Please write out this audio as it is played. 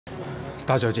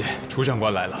大小姐，楚长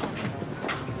官来了。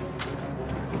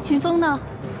秦风呢？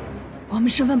我们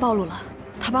身份暴露了，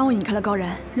他帮我引开了高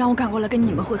然，让我赶过来跟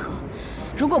你们会合。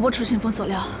如果不出秦风所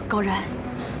料，高然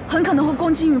很可能会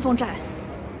攻击云峰寨。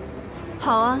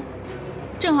好啊，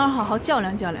正好好好较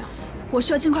量较量。我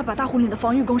需要尽快把大虎岭的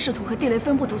防御工事图和地雷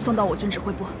分布图送到我军指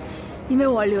挥部，因为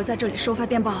我要留在这里收发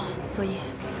电报，所以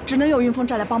只能由云峰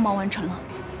寨来帮忙完成了。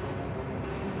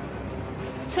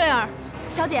翠儿，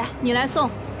小姐，你来送。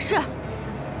是。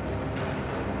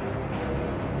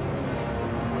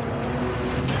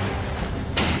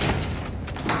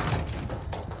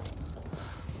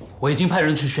我已经派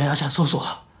人去悬崖下搜索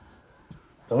了，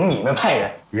等你们派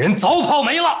人，人早跑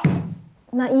没了。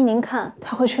那依您看，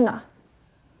他会去哪儿？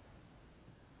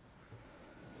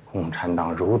共产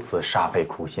党如此煞费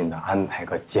苦心地安排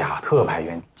个假特派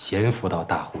员潜伏到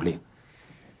大虎岭，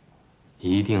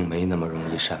一定没那么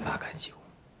容易善罢甘休。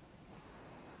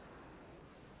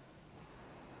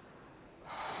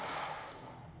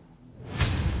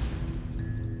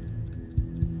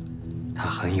他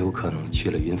很有可能去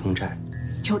了云峰寨。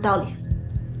有道理。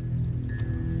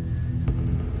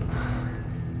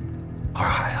二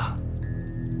海啊，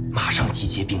马上集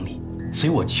结兵力，随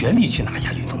我全力去拿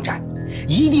下云峰寨，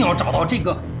一定要找到这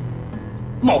个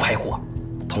冒牌货，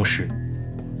同时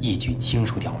一举清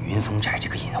除掉云峰寨这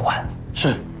个隐患。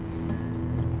是。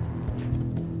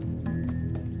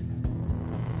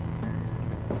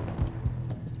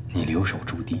你留守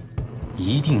驻地，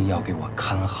一定要给我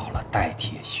看好了带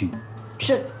铁须。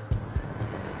是。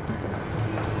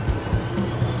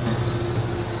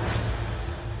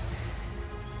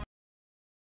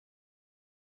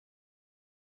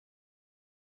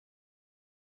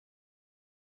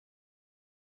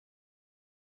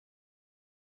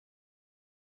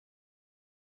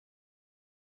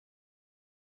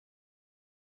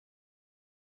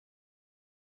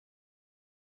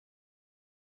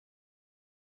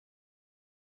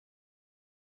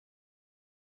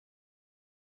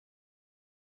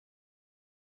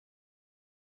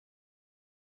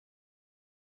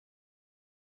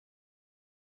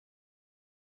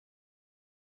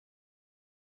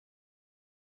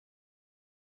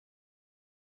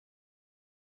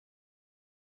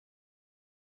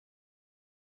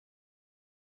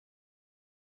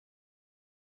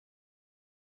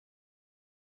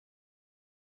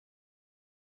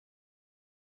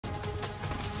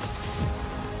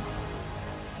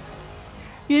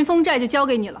云峰寨就交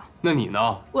给你了。那你呢？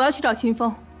我要去找秦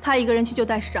风，他一个人去救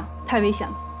戴师长，太危险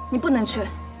了。你不能去。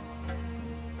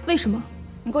为什么？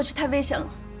你过去太危险了，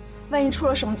万一出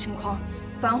了什么情况，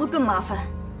反而会更麻烦。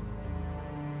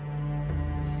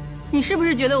你是不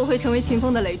是觉得我会成为秦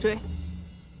风的累赘？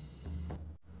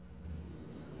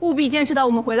务必坚持到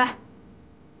我们回来。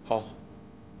好。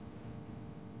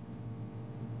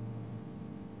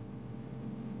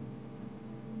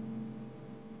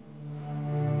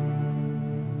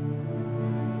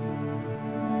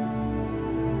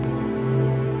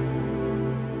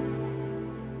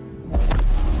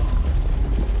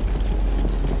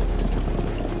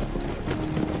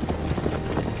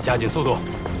加紧速度，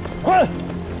快！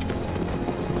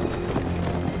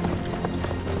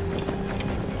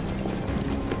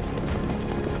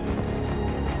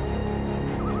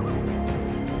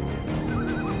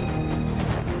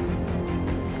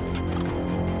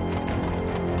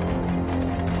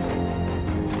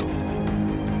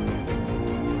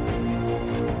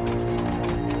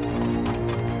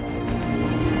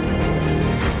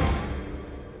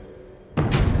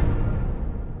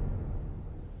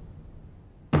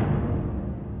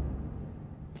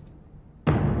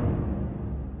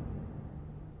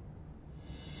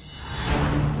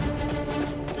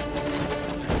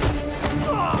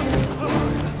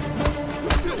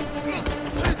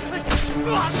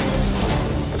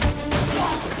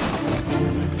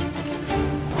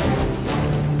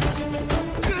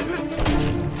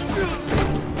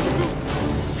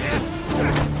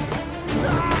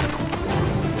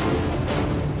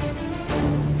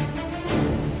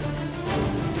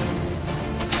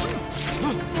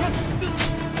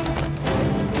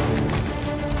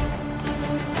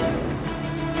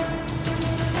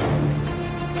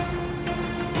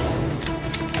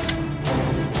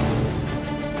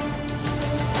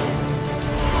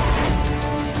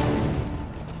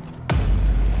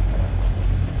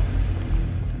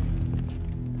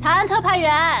特派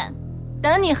员，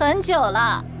等你很久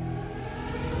了。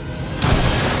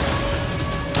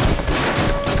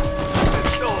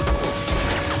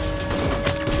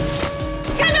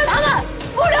牵着他们，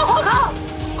不留活口。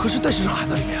可是戴师长还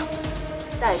在里面啊！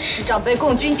戴师长被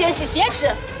共军奸细挟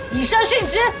持，以身殉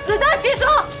职，死得其所。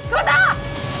给我打！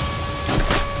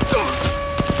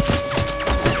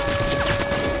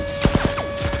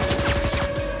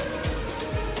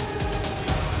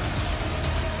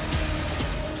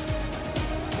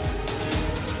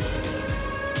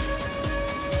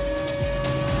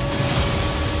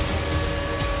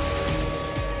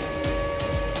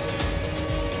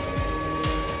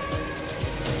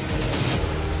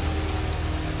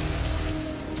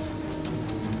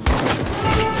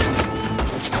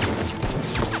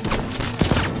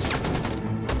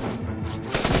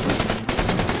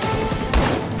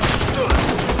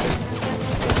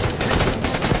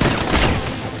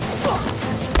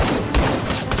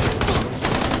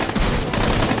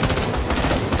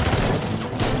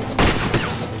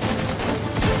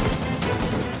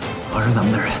保是咱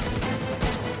们的人。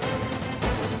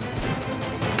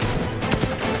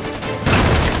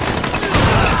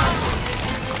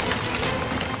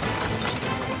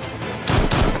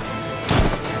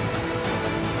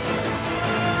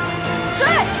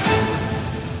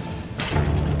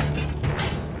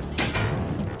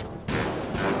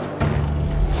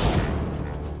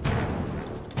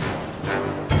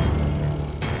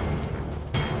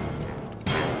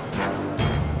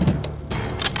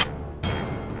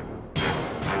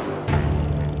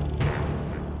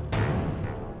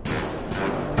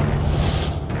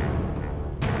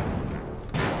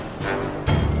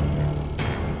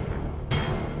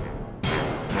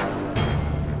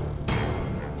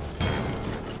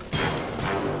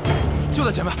就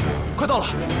在前面，快到了！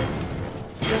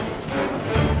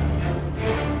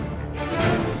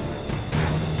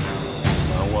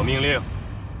传我命令，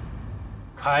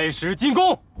开始进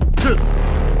攻！是。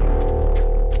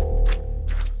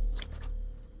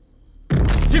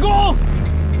进攻！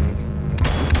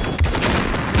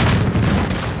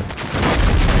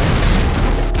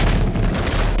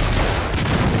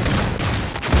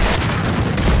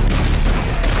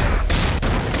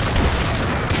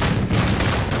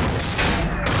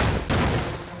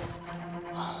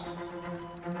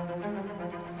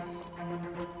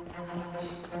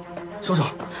首长，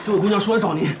这位姑娘说来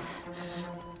找您。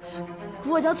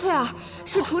我叫翠儿，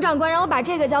是楚长官让我把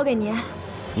这个交给您。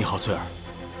你好，翠儿，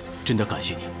真的感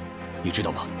谢你。你知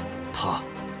道吗？他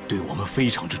对我们非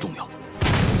常之重要。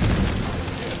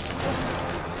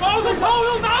把我的钞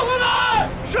票拿回来！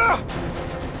是。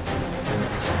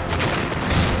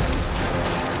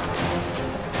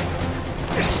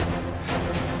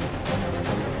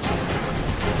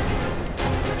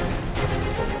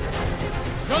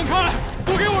让开！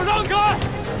都给我让开！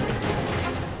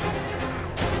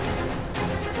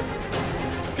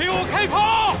给我开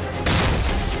炮！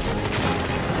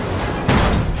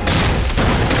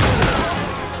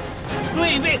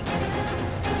追兵！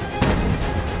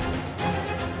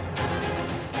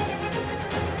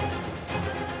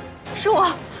是我，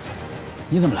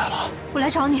你怎么来了？我来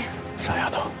找你。傻丫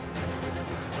头，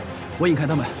我引开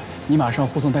他们，你马上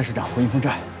护送戴市长回云峰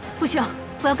寨。不行，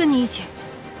我要跟你一起。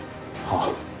好。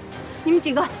你们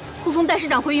几个护送戴市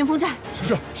长回云峰寨。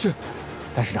是。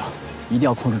戴市长，一定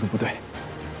要控制住部队。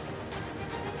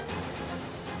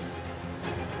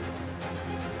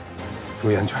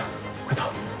注意安全，快走！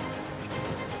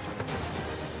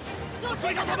要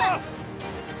追上他们！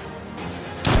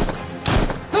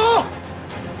走！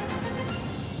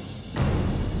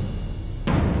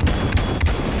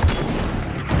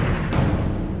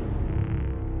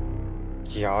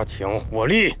加强火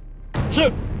力。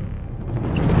是。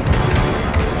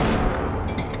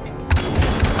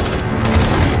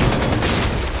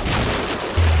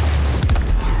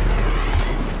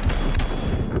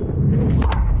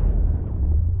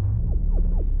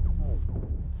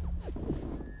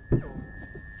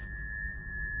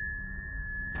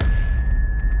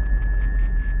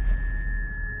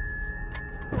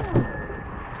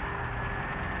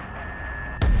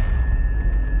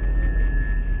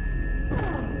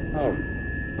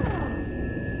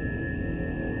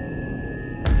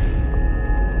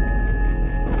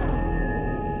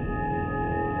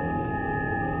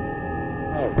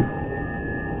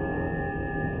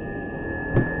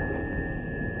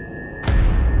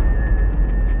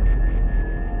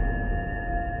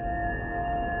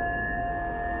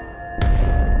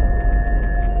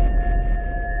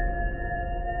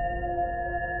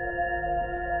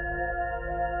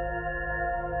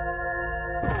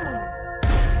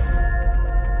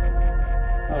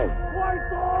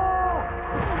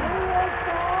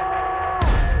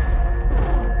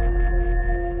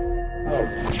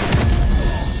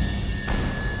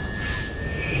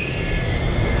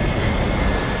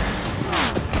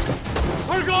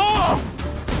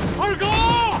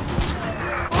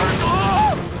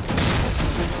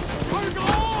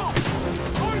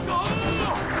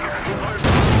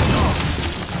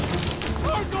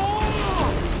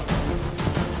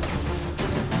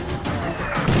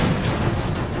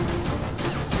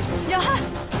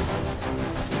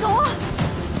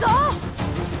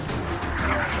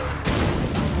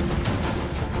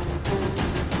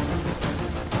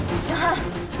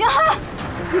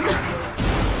醒醒！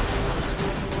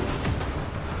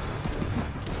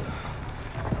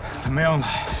怎么样了？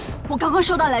我刚刚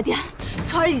收到来电，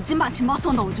翠儿已经把情报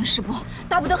送到我军师部，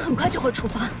大部队很快就会出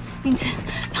发，并且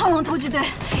苍龙突击队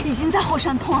已经在后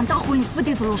山通往大虎岭腹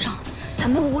地的路上，咱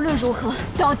们无论如何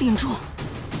都要顶住。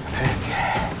没问题，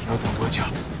要走多久？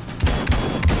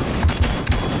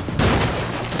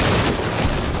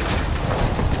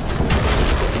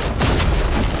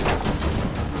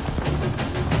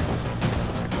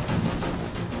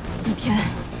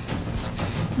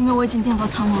因为我已经电报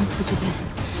苍龙突击队，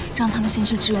让他们先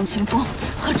去支援秦风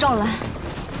和赵兰。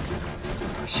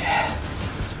不行，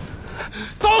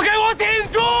都给我挺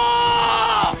住！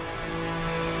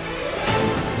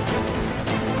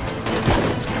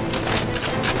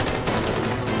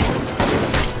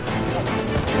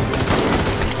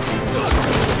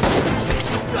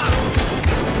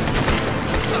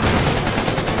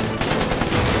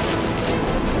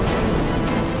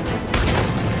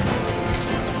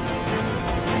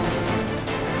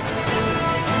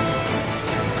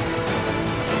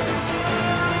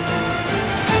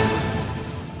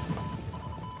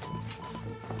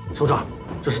首长，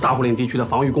这是大虎岭地区的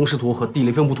防御工事图和地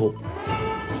雷分布图。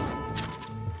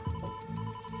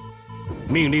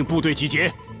命令部队集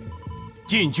结，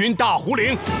进军大虎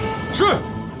岭。是。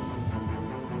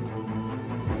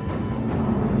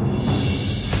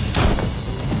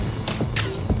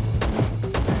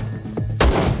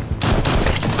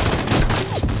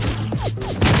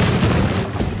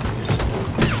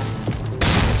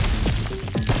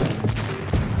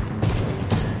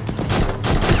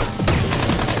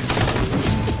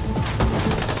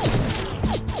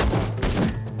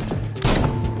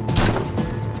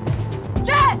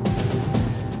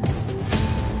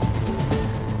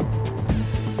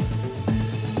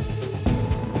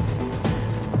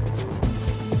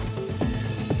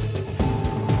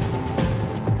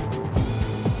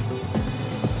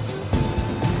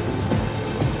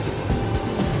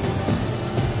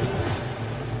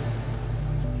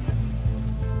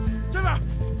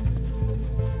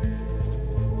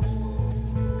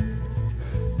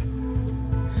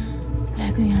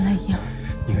跟原来一样。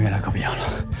你跟原来可不一样了，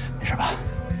没事吧？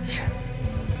没事。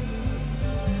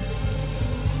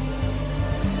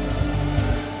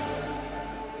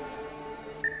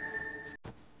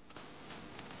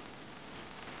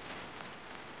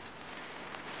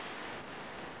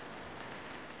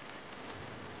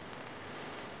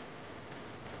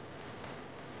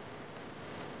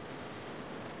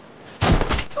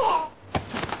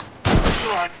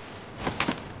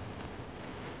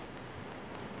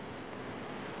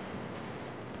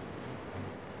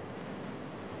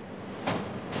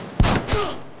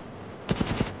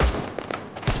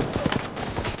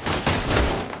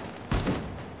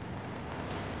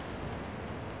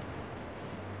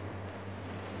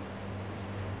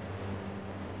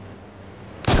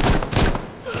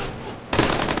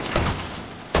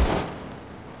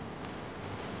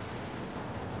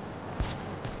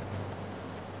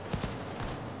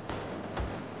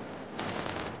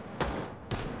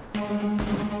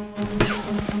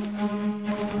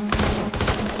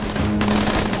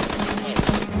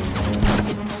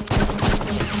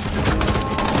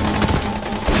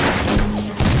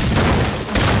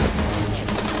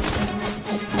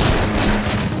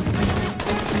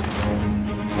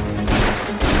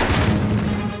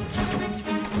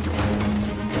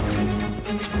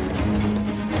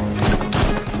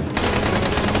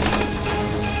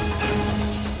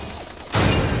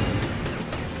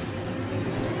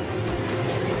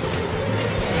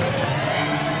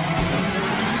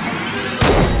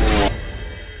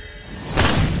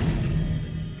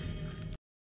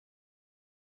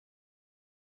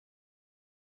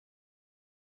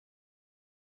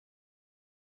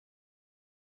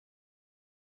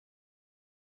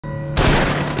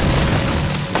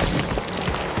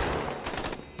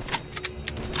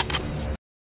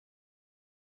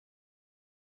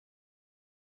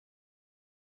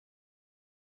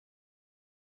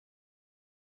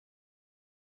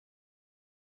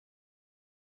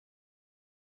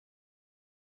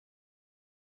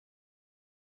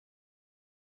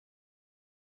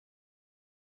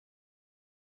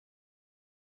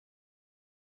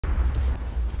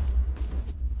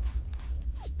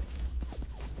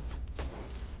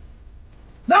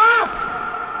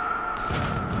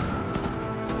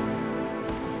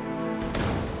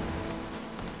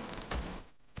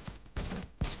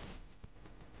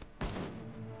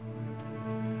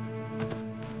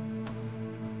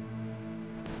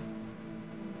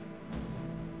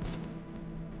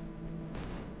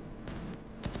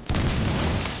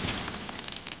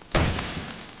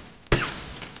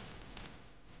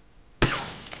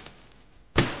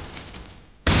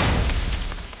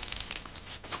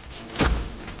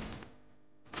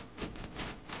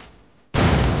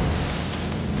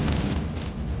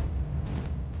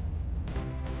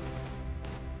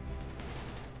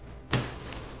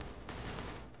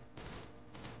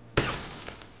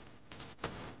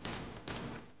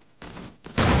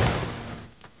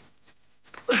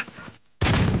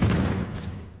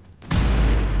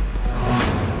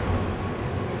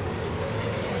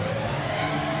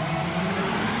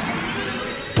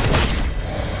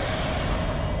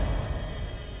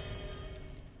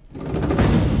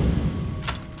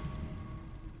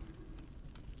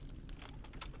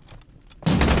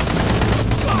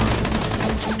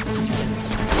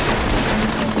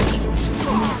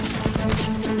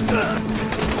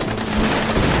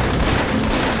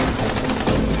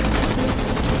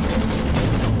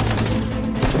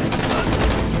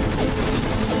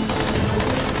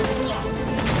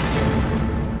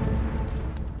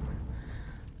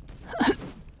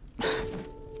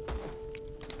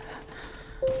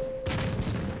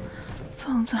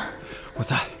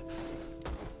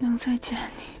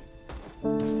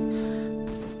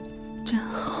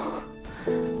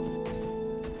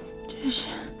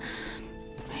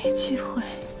机会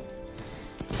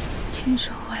亲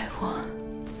手为我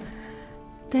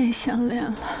戴项链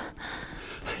了。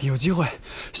有机会，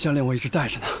项链我一直戴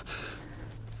着呢。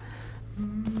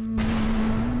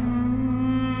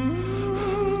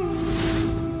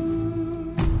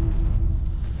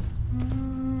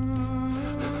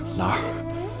兰儿，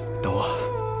等我。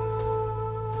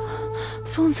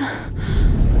疯子。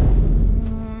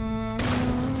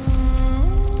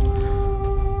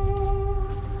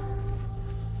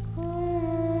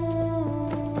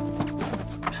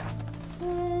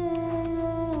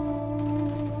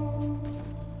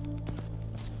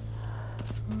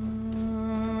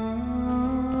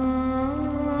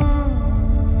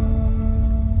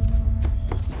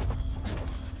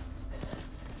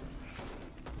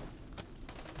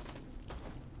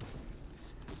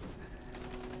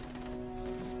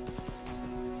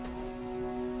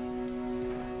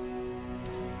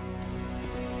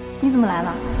 你怎么来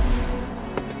了？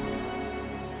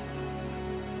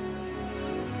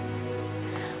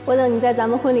我等你在咱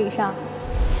们婚礼上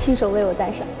亲手为我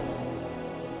戴上。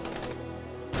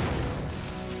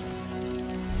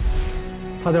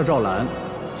她叫赵兰，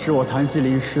是我谭西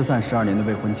林失散12年的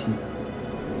未婚妻。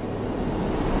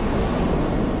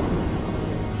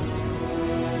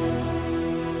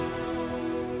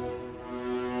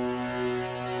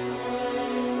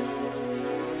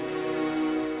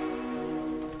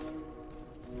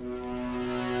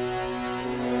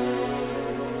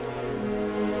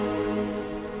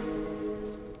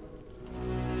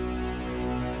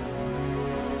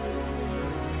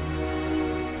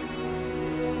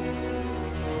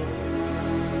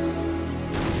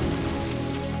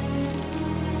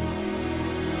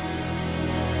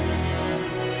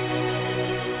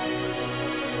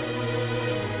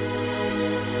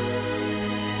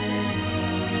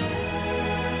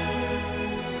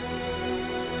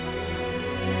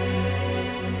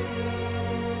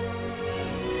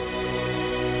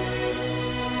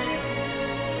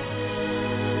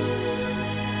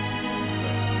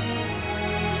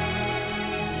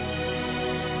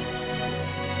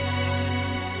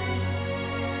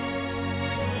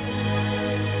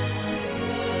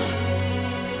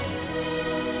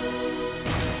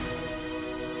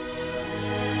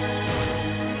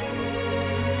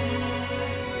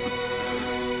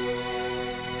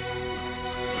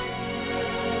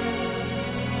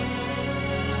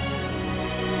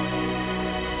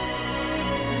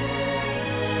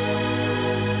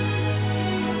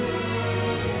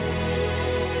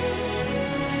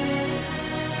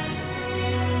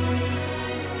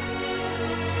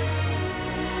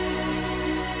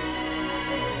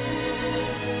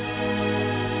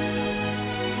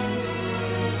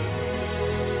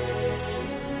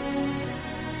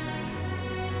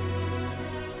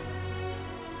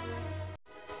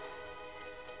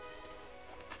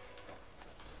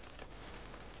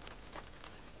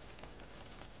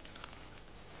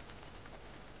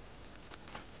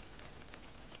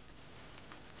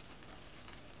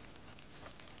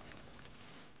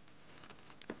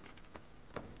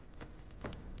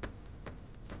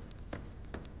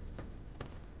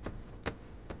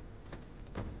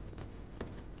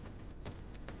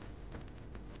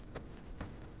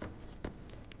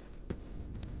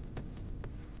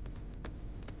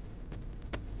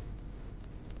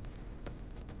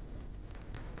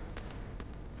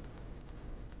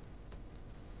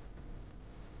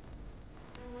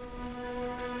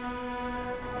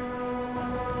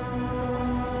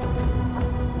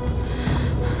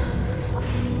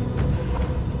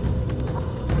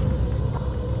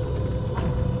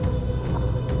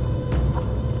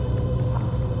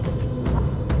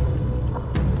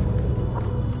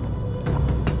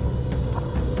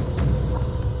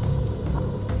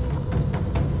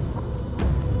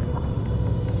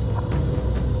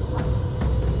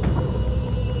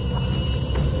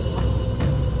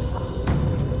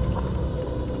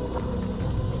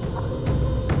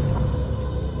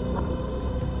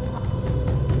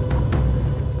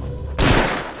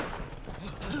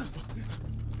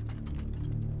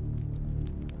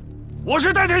我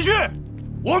是戴天旭，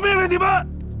我命令你们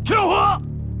听话。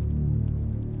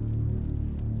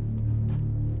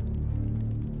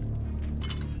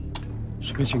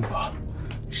什么情况？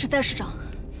是戴市长，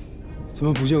怎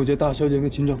么不见我家大小姐跟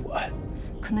秦长官？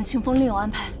可能清风另有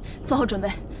安排，做好准备，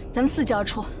咱们伺机而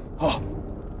出。好，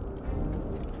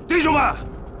弟兄们，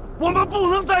我们不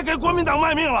能再给国民党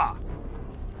卖命了。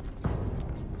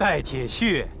戴铁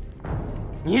旭，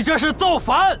你这是造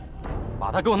反，把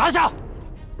他给我拿下！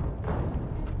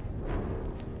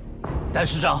戴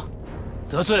师长，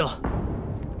得罪了，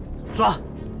抓！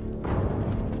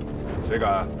谁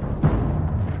敢？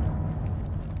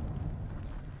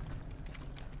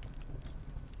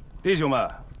弟兄们，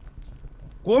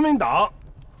国民党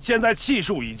现在气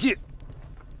数已尽，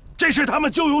这是他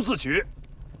们咎由自取。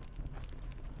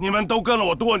你们都跟了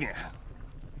我多年，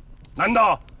难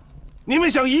道你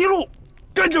们想一路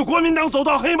跟着国民党走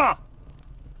到黑吗？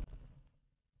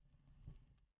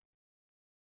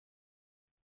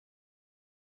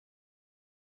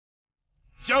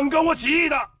想跟我起义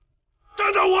的，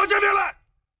站到我这边来！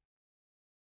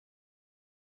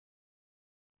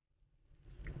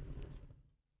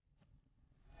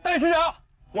戴师长，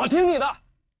我听你的。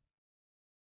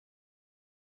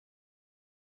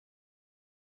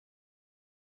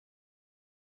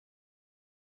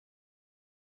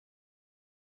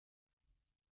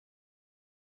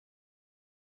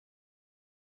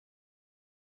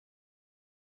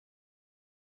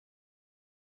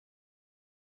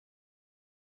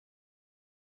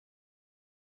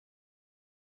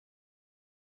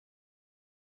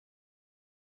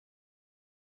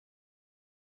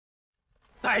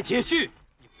戴铁旭，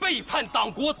你背叛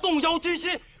党国，动摇军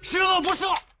心，十恶不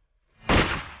赦！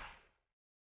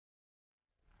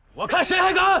我看谁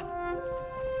还敢！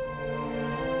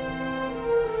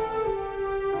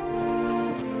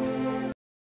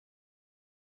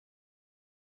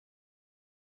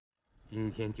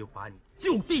今天就把你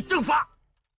就地正法！